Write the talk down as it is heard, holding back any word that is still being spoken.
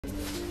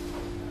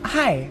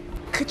Hi.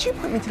 Could you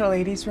put me to the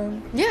ladies'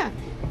 room? Yeah,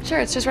 sure.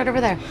 It's just right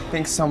over there.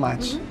 Thanks so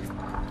much.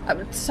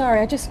 Sorry,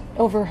 I just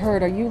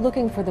overheard. Are you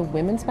looking for the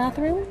women's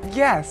bathroom?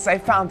 Yes, I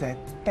found it.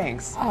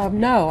 Thanks.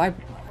 No,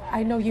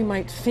 I know you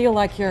might feel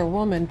like you're a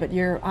woman, but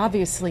you're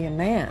obviously a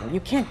man. You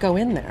can't go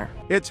in there.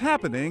 It's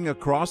happening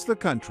across the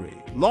country.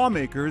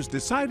 Lawmakers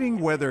deciding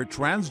whether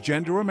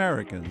transgender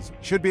Americans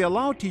should be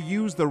allowed to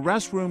use the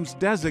restrooms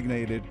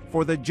designated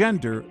for the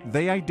gender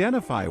they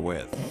identify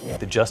with.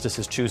 The justice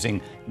is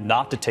choosing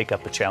not to take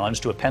up the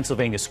challenge to a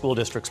Pennsylvania school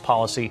district's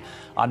policy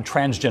on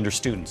transgender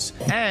students.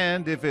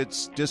 And if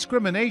it's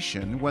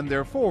discrimination when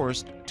they're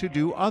forced to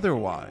do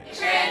otherwise.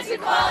 Trans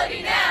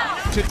equality now!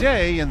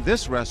 Today in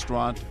this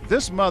restaurant,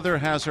 this mother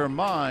has her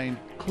mind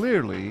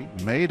clearly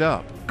made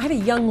up. I had a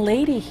young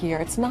lady here.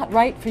 It's not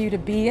right for you to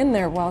be in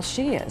there while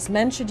she is.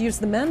 Men should use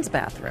the men's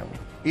bathroom.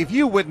 If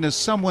you witness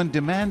someone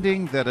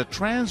demanding that a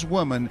trans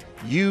woman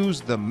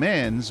use the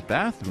men's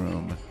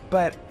bathroom.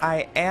 But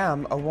I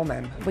am a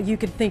woman. Well, you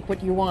can think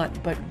what you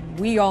want, but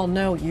we all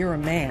know you're a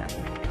man.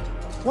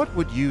 What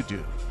would you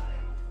do?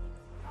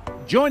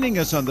 Joining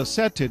us on the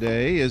set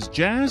today is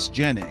Jazz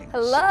Jennings.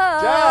 Hello.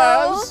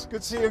 Jazz,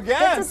 good to see you again.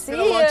 Good to It's see been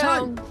a long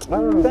you.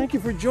 time. Thank you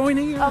for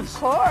joining us.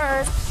 Of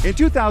course. In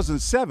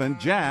 2007,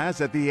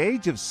 Jazz, at the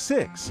age of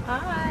 6,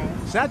 Hi.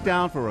 sat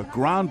down for a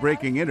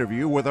groundbreaking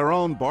interview with our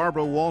own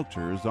Barbara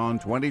Walters on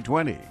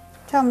 2020.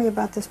 Tell me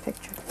about this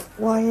picture.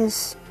 Why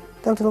is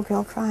the little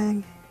girl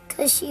crying?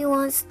 Because she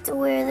wants to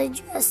wear the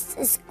dress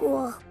to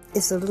school.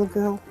 Is the little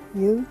girl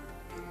you?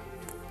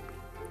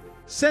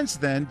 Since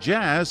then,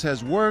 Jazz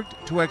has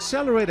worked to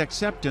accelerate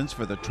acceptance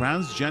for the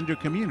transgender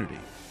community,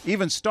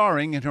 even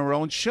starring in her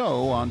own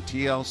show on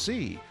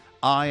TLC,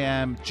 I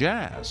Am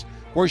Jazz,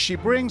 where she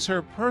brings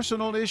her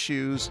personal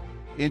issues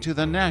into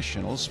the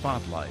national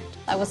spotlight.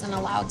 I wasn't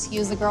allowed to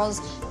use the girls'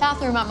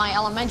 bathroom at my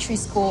elementary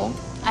school.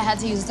 I had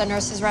to use the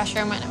nurse's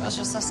restroom, and it was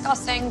just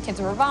disgusting.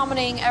 Kids were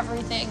vomiting,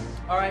 everything.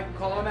 All right,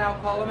 call them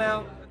out, call them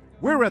out.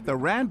 We're at the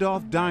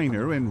Randolph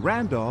Diner in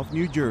Randolph,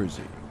 New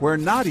Jersey, where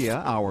Nadia,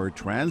 our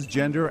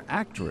transgender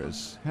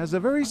actress, has a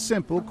very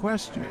simple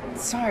question.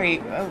 Sorry,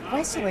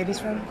 where's the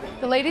ladies' room?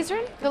 The ladies'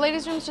 room? The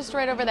ladies' room's just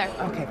right over there.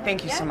 Okay,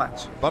 thank you so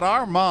much. But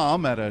our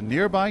mom at a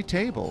nearby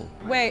table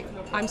Wait,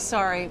 I'm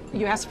sorry.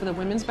 You asked for the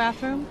women's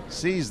bathroom?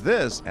 sees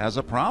this as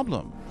a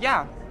problem.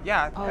 Yeah.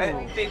 Oh,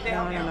 They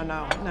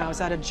no. Is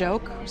that a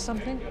joke or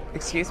something?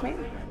 Excuse me?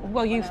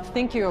 Well, you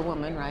think you're a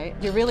woman, right?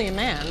 You're really a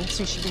man,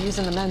 so you should be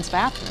using the men's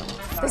bathroom.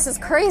 This is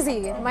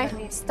crazy. My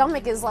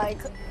stomach is like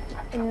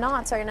in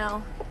knots right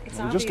now.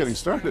 We're just getting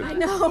started. I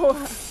know.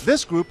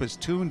 This group is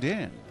tuned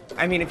in.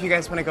 I mean, if you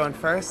guys want to go in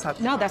first,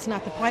 No, that's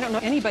not the point. I don't know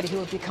anybody who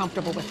would be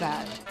comfortable with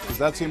that. Does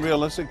that seem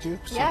realistic to you?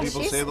 Some Yeah,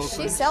 people say those she's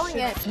things. selling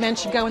it. Men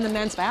should go in the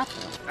men's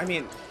bathroom. I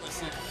mean,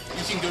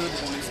 You can go to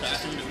the women's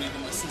bathroom, don't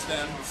even listen to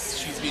them.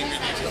 She's being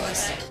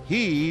ridiculous.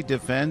 He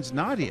defends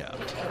Nadia.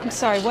 I'm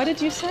sorry, what did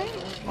you say?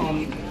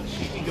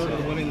 She can go to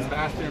the women's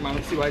bathroom. I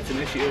don't see why it's an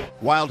issue.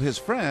 While his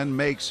friend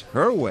makes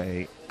her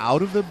way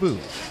out of the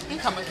booth. You can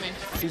come with me.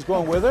 She's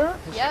going with her?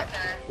 Yep.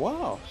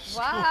 Wow.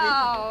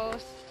 Wow.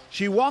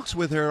 She walks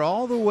with her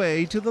all the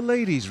way to the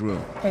ladies'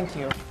 room. thank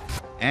you.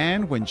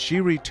 And when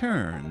she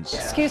returns,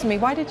 Excuse me,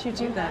 why did you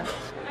do that?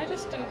 I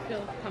just don't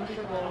feel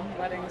comfortable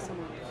letting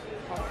someone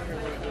talk to her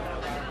like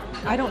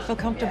that. I don't feel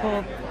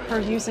comfortable her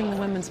using the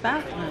women's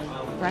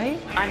bathroom, right?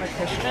 I'm a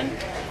Christian,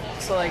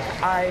 so like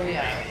I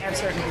have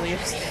certain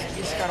beliefs.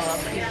 You just gotta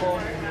love people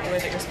the way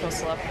that you're supposed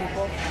to love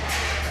people.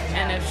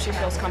 And if she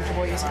feels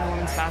comfortable using the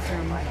women's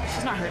bathroom,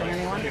 she's not hurting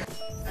anyone.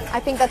 I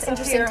think that's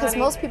interesting because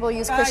most people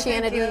use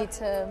Christianity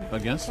to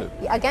Against it.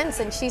 against,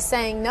 and she's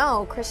saying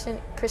no.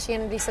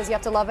 Christianity says you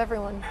have to love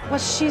everyone. Well,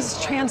 she's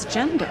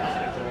transgender.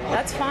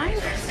 That's fine.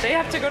 They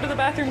have to go to the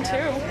bathroom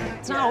too.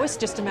 It's not always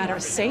just a matter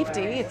of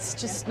safety. It's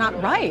just not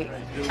right.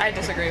 I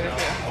disagree with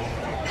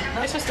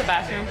you. It's just a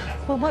bathroom.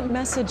 Well, what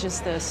message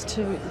is this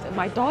to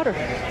my daughter?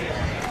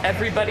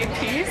 Everybody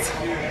pees.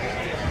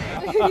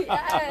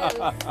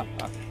 Yes.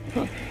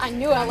 I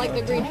knew I liked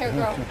the green hair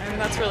girl. And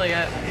that's really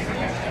it.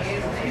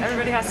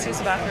 Everybody has to use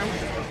the bathroom.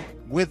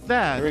 with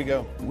that, Here we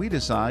go. we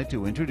decide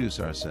to introduce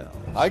ourselves.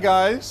 Hi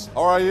guys,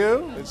 how are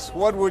you? It's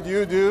What Would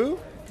You Do?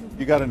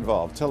 You got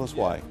involved. Tell us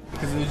why.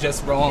 Because it was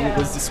just wrong, it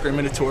was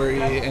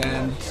discriminatory,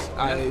 and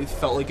I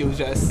felt like it was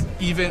just,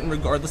 even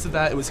regardless of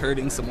that, it was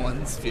hurting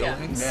someone's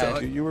feelings. Yeah.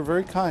 You were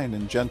very kind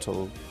and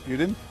gentle. You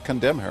didn't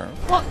condemn her.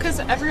 Well, because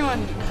everyone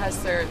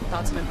has their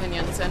thoughts and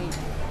opinions, and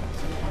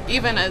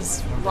even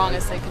as wrong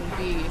as they can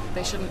be,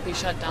 they shouldn't be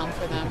shut down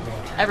for them.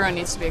 Everyone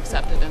needs to be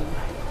accepted in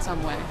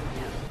some way.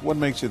 What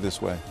makes you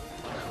this way?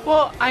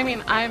 Well, I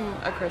mean, I'm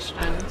a Christian.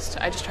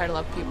 I just try to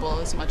love people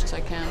as much as I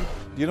can.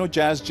 Do you know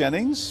Jazz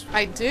Jennings?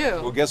 I do.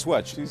 Well, guess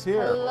what? She's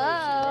here.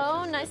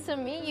 Hello, nice to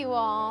meet you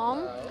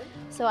all.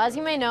 So as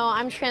you may know,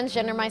 I'm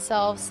transgender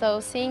myself, so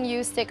seeing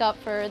you stick up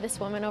for this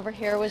woman over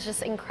here was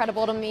just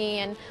incredible to me.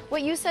 And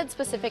what you said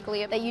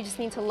specifically, that you just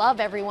need to love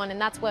everyone, and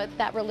that's what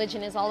that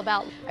religion is all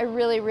about. I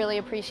really, really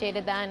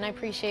appreciated that, and I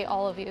appreciate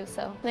all of you,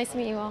 so nice to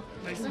meet you all.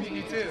 Nice to meet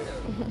you too.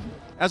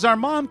 As our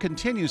mom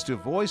continues to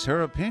voice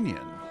her opinion,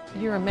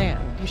 You're a man.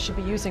 You should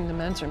be using the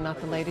men's room, not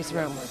the ladies'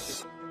 room.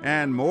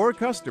 And more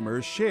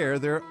customers share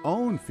their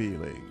own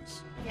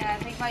feelings. Yeah,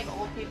 I think like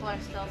old people are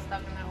still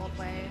stuck in their old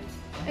ways.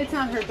 It's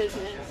not her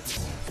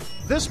business.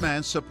 This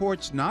man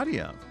supports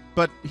Nadia,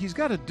 but he's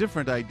got a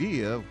different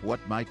idea of what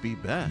might be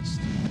best.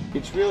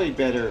 It's really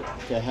better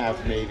to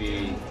have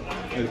maybe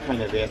a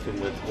kind of bathroom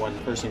with one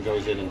person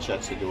goes in and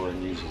shuts the door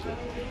and uses it,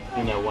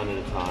 you know, one at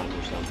a time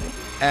or something.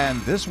 And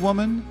this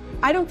woman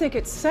I don't think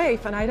it's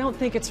safe, and I don't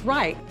think it's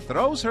right.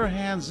 throws her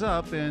hands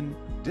up in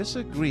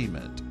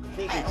disagreement.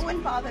 It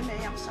wouldn't bother me,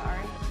 I'm sorry.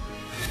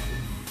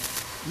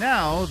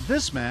 Now,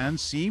 this man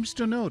seems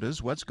to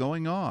notice what's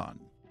going on.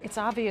 It's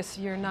obvious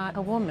you're not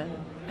a woman,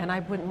 and I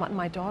wouldn't want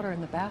my daughter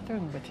in the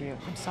bathroom with you.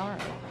 I'm sorry.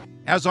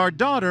 As our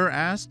daughter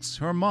asks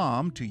her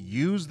mom to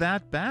use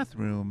that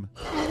bathroom,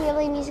 I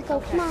really need to go.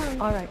 Come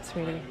on. All right,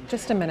 sweetie.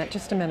 Just a minute,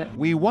 just a minute.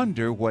 we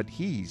wonder what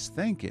he's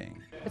thinking.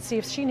 But see,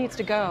 if she needs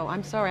to go,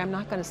 I'm sorry, I'm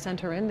not going to send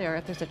her in there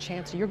if there's a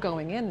chance you're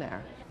going in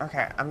there.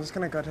 Okay, I'm just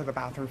gonna go to the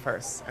bathroom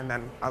first, and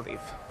then I'll leave.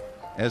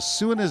 As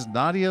soon as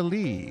Nadia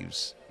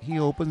leaves, he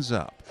opens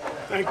up.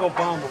 Thank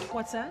Obama.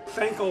 What's that?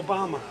 Thank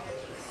Obama.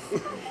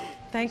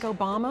 Thank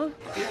Obama?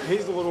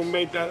 He's the one who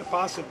made that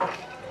possible.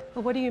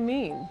 Well, what do you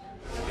mean?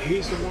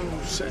 He's the one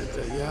who said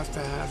that you have to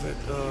have it,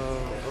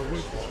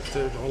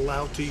 they're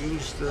allowed to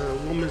use the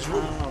woman's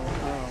room.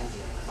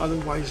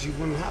 Otherwise, you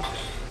wouldn't have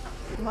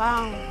it.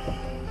 Wow.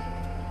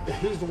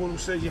 He's the one who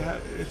said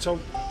it's so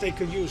they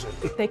could use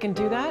it. They can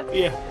do that?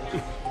 Yeah.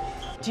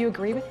 Do you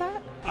agree with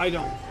that? I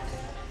don't.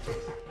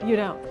 You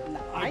don't?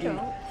 I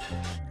don't.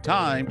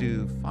 Time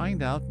to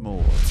find out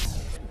more.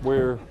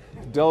 We're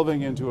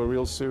delving into a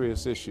real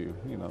serious issue,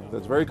 you know,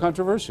 that's very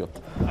controversial.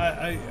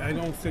 I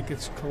don't think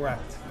it's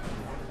correct.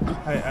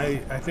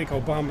 I think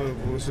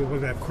Obama was the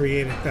one that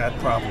created that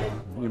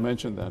problem. You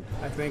mentioned that.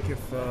 I think if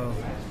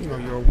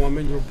you're a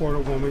woman, you're born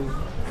a woman,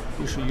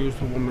 you should use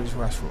the woman's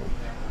restroom.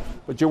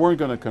 But you weren't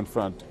going to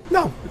confront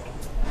No.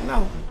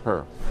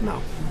 her.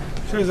 No.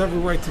 She has every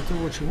right to do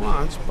what she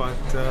wants, but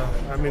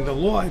the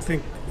law, I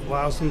think,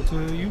 allows them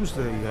to use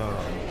the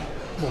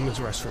woman's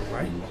restroom,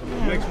 right?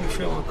 It makes me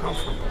feel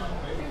uncomfortable.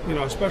 You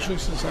know, especially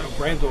since I have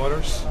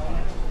granddaughters,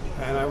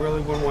 and I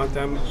really wouldn't want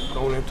them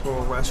going into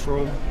a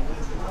restroom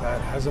that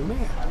has a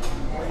man,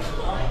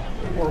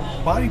 or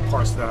body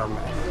parts that are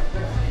men.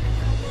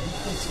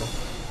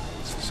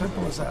 It's as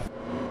simple as that.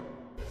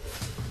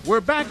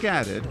 We're back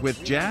at it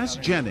with Jazz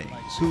Jennings,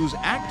 whose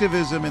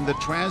activism in the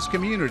trans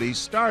community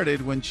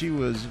started when she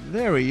was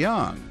very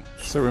young.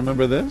 So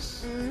remember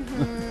this?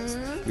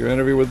 Your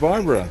interview with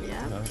Barbara.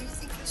 Yeah.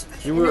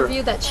 You were.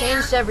 Interview that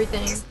changed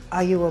everything.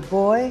 Are you a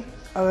boy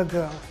or a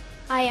girl?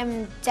 I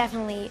am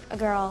definitely a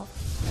girl.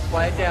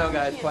 Quiet down,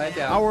 guys, quiet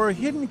down. Our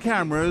hidden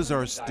cameras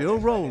are still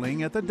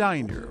rolling at the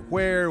diner,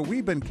 where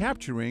we've been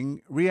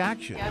capturing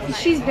reactions.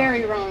 She's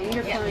very wrong.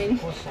 You're fine.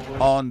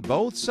 On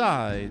both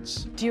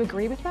sides Do you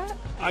agree with that?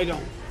 I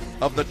don't.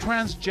 of the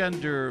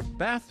transgender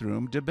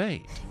bathroom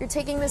debate. You're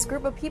taking this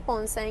group of people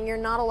and saying you're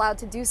not allowed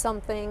to do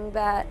something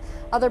that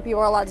other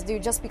people are allowed to do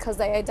just because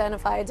they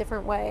identify a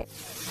different way.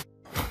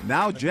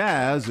 Now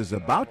Jazz is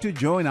about to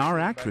join our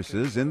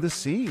actresses in the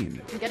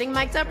scene. I'm getting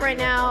mic'd up right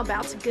now,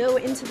 about to go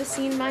into the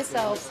scene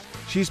myself.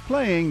 She's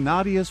playing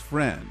Nadia's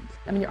friend.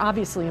 I mean, you're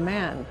obviously a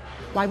man.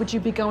 Why would you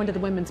be going to the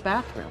women's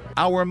bathroom?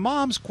 Our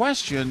mom's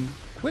question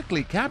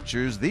quickly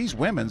captures these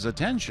women's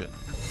attention.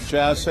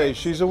 Jazz says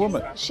she's a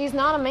woman. She's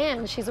not a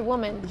man, she's a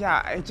woman.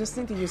 Yeah, I just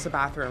need to use the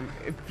bathroom.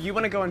 If you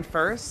want to go in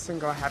first and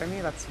go ahead of me,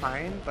 that's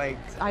fine. Like,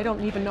 I don't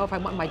even know if I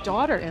want my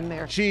daughter in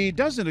there. She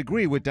doesn't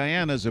agree with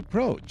Diana's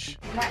approach,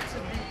 Not to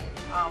be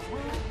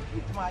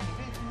rude to my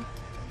division.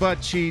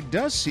 but she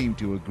does seem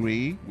to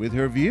agree with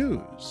her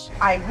views.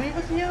 I agree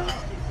with you,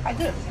 I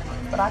do.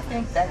 But I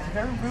think that's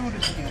very rude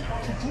of you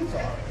to do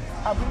that.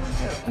 I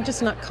really do. I'm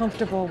just not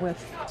comfortable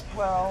with...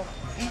 Well,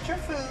 eat your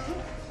food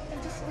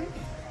and just leave.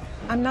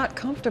 I'm not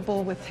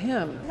comfortable with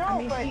him.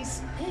 No, but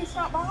he's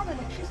not bothering.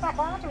 She's not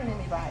bothering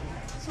anybody.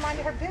 It's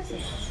minding her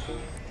business.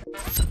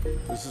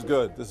 This is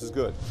good. This is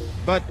good.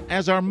 But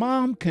as our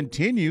mom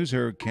continues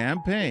her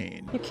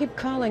campaign, You keep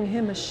calling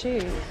him a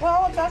she.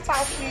 Well, that's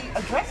how she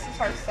addresses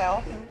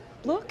herself.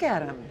 Look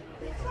at him.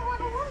 He's not like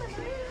a woman,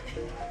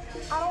 man.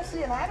 I don't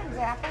see an Adam's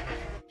apple.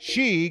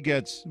 she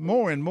gets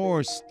more and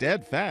more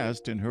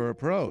steadfast in her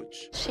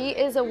approach. She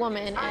is a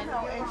woman. I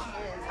know, and she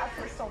is. I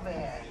feel so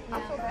bad.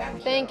 I feel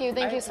bad. Thank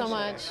you so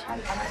much. I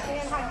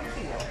understand how you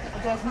feel.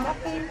 But there's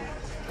nothing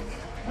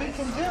we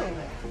can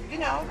do, you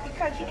know,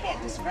 because you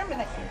can't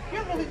discriminate.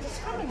 You're really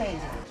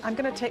discriminating. I'm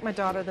going to take my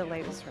daughter to the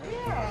ladies' room.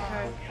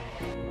 Yeah.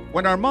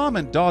 When our mom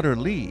and daughter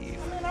leave,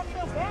 Man, I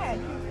feel bad.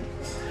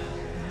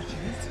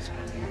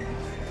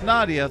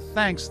 Nadia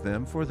thanks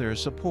them for their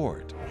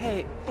support.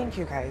 hey, thank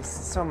you guys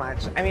so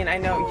much. I mean, I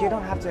know you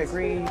don't have to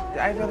agree.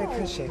 I really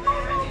appreciate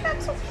it.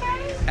 That's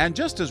okay. And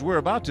just as we're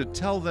about to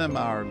tell them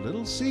our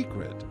little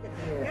secret,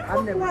 You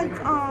look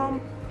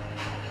like,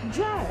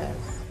 Jazz.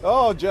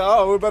 Oh,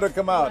 Joe, we better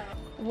come out.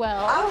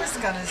 Well, I was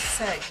gonna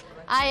say,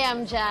 I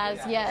am Jazz,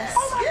 yes.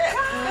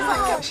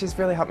 She's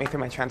really helped me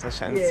through my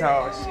transition,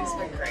 so she's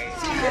been great.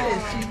 She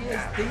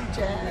is the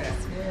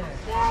Jazz.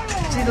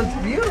 Yeah. She looks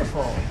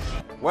beautiful.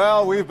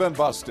 Well, we've been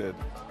busted.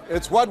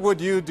 It's What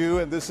Would You Do,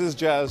 and this is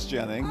Jazz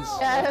Jennings.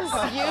 Yes,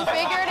 you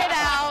figured it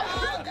out.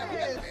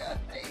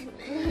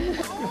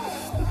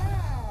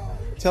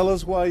 Tell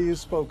us why you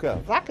spoke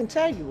up. I can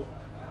tell you,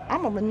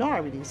 I'm a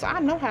minority, so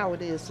I know how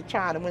it is to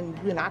try to,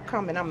 when I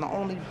come and I'm the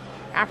only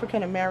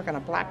African American, a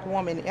black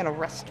woman in a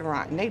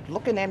restaurant, and they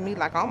looking at me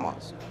like I'm gonna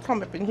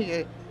come up in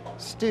here,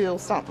 steal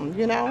something,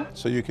 you know?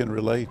 So you can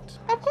relate.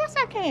 Of course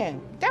I can,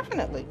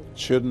 definitely.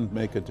 Shouldn't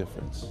make a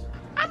difference.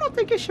 I don't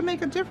think it should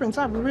make a difference.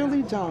 I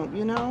really don't,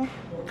 you know?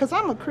 Because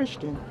I'm a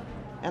Christian,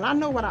 and I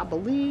know what I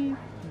believe,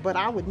 but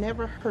I would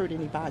never hurt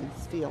anybody's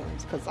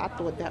feelings, because I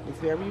thought that was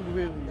very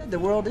rude. The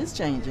world is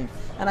changing,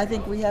 and I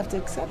think we have to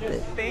accept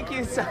it. Thank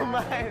you so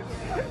much.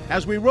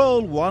 As we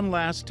roll one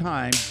last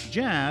time,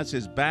 Jazz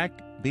is back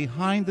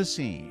behind the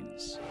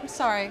scenes. I'm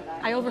sorry,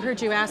 I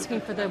overheard you asking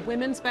for the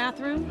women's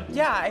bathroom.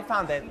 Yeah, I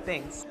found it.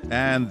 Thanks.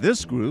 And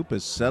this group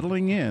is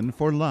settling in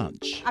for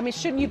lunch. I mean,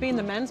 shouldn't you be in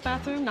the men's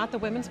bathroom, not the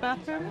women's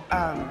bathroom?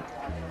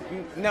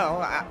 No,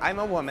 I'm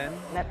a woman.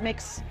 That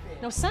makes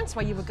no sense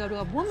why you would go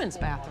to a woman's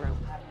bathroom.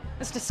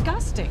 It's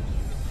disgusting.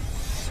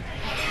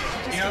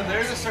 You know,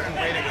 there's a certain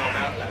way to go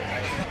about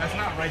that. That's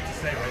not right to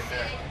say right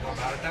there. Go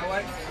about it that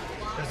way.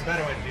 There's a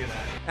better way to do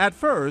that. At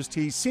first,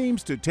 he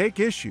seems to take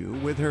issue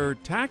with her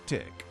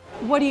tactic.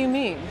 What do you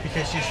mean?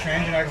 Because she's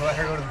trans, you're not going to let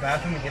her go to the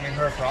bathroom and giving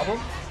her a problem?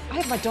 I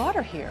have my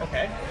daughter here.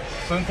 Okay.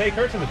 So then take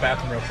her to the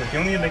bathroom real quick. You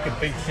don't need to make a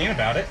big scene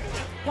about it.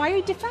 Why are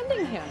you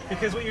defending him?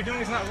 Because what you're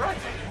doing is not right.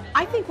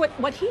 I think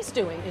what he's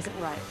doing isn't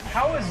right.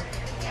 How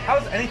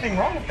is anything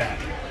wrong with that?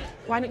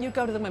 Why don't you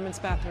go to the women's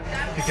bathroom?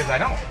 Because I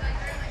don't.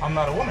 I'm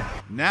not a woman.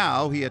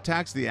 Now he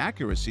attacks the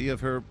accuracy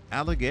of her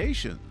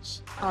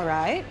allegations. All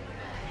right.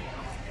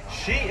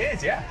 She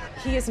is, yeah.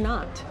 He is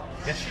not.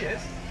 Yes, she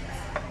is.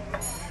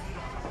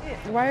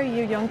 Why are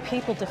you young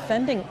people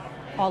defending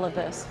all of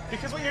this?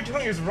 Because what you're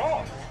doing is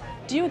wrong.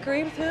 Do you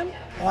agree with him?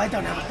 Oh, I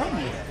don't have a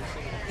problem with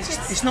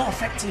it. It's not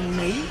affecting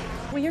me.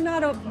 Well, you're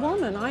not a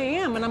woman. I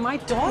am, and my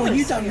daughter. Well,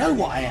 you don't know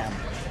what I am.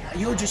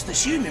 You're just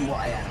assuming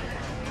what I am.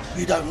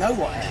 You don't know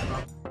what I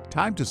am.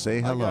 Time to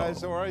say hello. Hi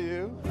guys, how are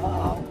you?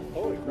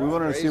 We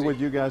wanted to see what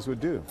you guys would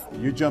do.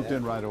 You jumped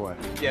in right away.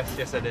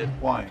 Yes, I did.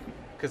 Why?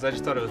 Because I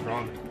just thought it was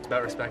wrong. It's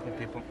about respecting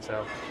people,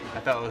 so I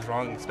felt it was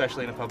wrong,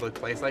 especially in a public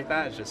place like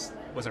that. It just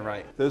wasn't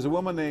right. There's a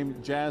woman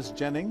named Jazz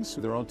Jennings,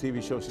 their own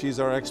TV show. She's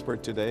our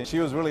expert today. She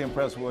was really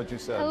impressed with what you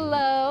said.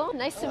 Hello,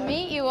 nice to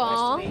meet you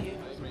all. Nice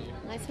to meet you.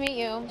 Nice to meet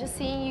you. Just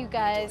seeing you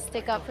guys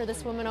stick up for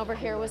this woman over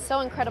here was so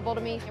incredible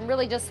to me and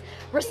really just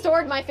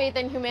restored my faith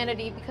in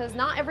humanity, because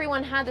not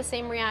everyone had the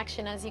same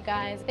reaction as you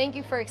guys. Thank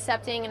you for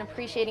accepting and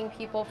appreciating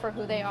people for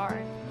who they are.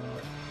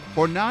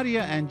 For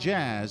Nadia and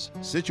Jazz,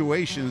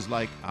 situations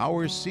like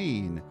our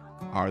scene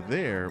are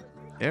their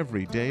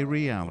everyday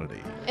reality.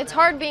 It's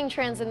hard being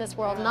trans in this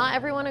world. Not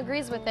everyone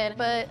agrees with it,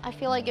 but I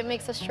feel like it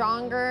makes us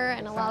stronger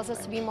and allows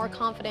us to be more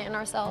confident in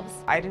ourselves.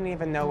 I didn't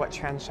even know what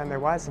transgender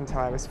was until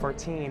I was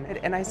 14,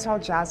 and I saw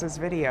Jazz's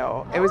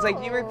video. It was like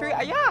you were 3.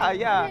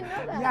 Yeah.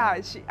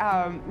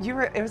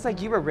 It was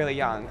like you were really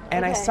young,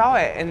 and I saw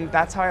it, and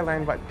that's how I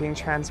learned what being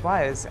trans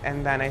was.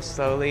 And then I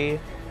slowly,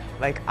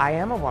 I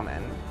am a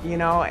woman, you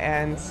know,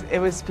 and it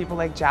was people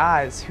like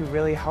Jazz who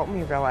really helped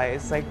me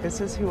realize,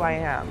 this is who I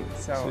am.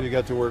 So you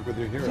got to work with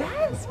your hero.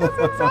 Yes,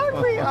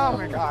 exactly. Oh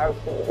my God.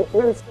 It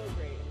was so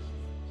great.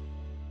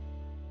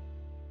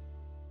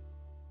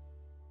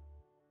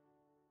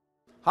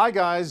 Hi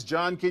guys,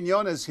 John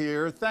Quinones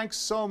here. Thanks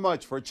so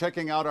much for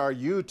checking out our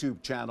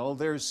YouTube channel.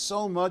 There's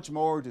so much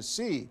more to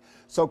see.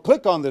 So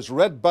click on this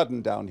red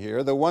button down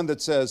here, the one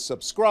that says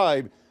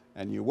subscribe,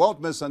 and you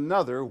won't miss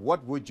another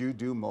What Would You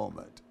Do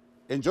moment.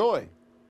 Enjoy.